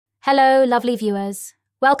Hello, lovely viewers.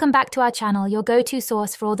 Welcome back to our channel, your go-to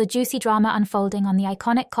source for all the juicy drama unfolding on the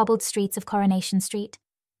iconic cobbled streets of Coronation Street.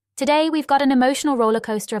 Today, we've got an emotional roller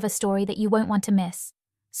coaster of a story that you won't want to miss.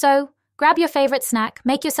 So, grab your favorite snack,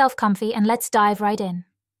 make yourself comfy, and let's dive right in.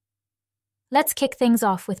 Let's kick things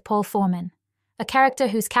off with Paul Foreman, a character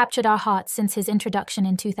who's captured our hearts since his introduction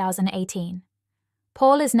in 2018.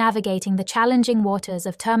 Paul is navigating the challenging waters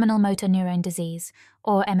of terminal motor neurone disease,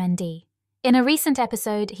 or MND. In a recent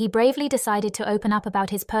episode, he bravely decided to open up about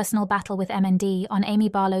his personal battle with MND on Amy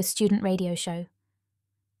Barlow's student radio show.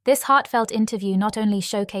 This heartfelt interview not only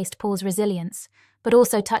showcased Paul's resilience, but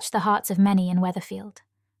also touched the hearts of many in Weatherfield.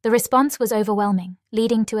 The response was overwhelming,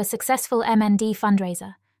 leading to a successful MND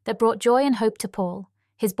fundraiser that brought joy and hope to Paul,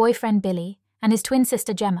 his boyfriend Billy, and his twin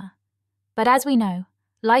sister Gemma. But as we know,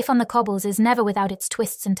 life on the cobbles is never without its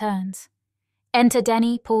twists and turns. Enter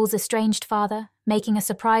Denny, Paul's estranged father, making a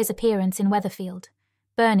surprise appearance in Weatherfield.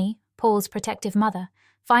 Bernie, Paul's protective mother,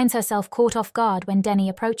 finds herself caught off guard when Denny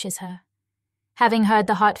approaches her. Having heard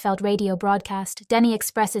the heartfelt radio broadcast, Denny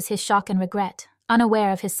expresses his shock and regret,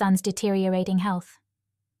 unaware of his son's deteriorating health.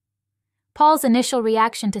 Paul's initial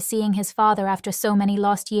reaction to seeing his father after so many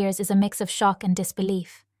lost years is a mix of shock and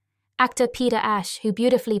disbelief. Actor Peter Ash, who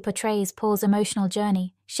beautifully portrays Paul's emotional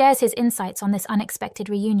journey, shares his insights on this unexpected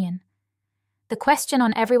reunion. The question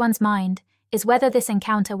on everyone's mind is whether this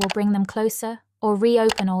encounter will bring them closer or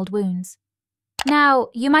reopen old wounds. Now,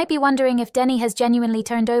 you might be wondering if Denny has genuinely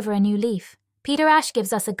turned over a new leaf. Peter Ash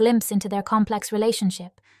gives us a glimpse into their complex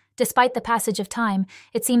relationship. Despite the passage of time,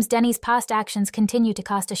 it seems Denny's past actions continue to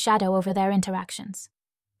cast a shadow over their interactions.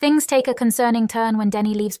 Things take a concerning turn when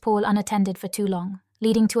Denny leaves Paul unattended for too long,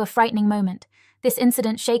 leading to a frightening moment. This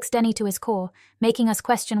incident shakes Denny to his core, making us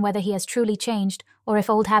question whether he has truly changed or if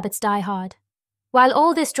old habits die hard. While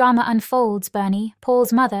all this drama unfolds, Bernie,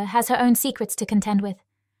 Paul's mother, has her own secrets to contend with.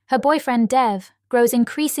 Her boyfriend, Dev, grows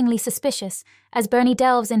increasingly suspicious as Bernie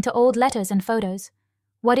delves into old letters and photos.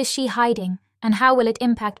 What is she hiding, and how will it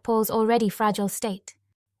impact Paul's already fragile state?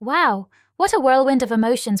 Wow, what a whirlwind of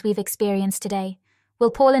emotions we've experienced today.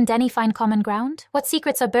 Will Paul and Denny find common ground? What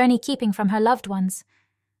secrets are Bernie keeping from her loved ones?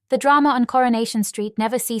 The drama on Coronation Street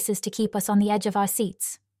never ceases to keep us on the edge of our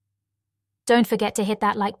seats. Don't forget to hit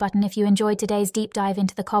that like button if you enjoyed today's deep dive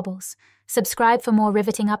into the cobbles. Subscribe for more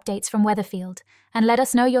riveting updates from Weatherfield, and let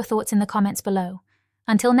us know your thoughts in the comments below.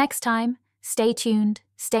 Until next time, stay tuned,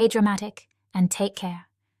 stay dramatic, and take care.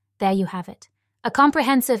 There you have it. A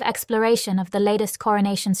comprehensive exploration of the latest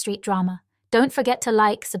Coronation Street drama. Don't forget to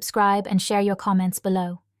like, subscribe, and share your comments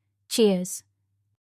below. Cheers.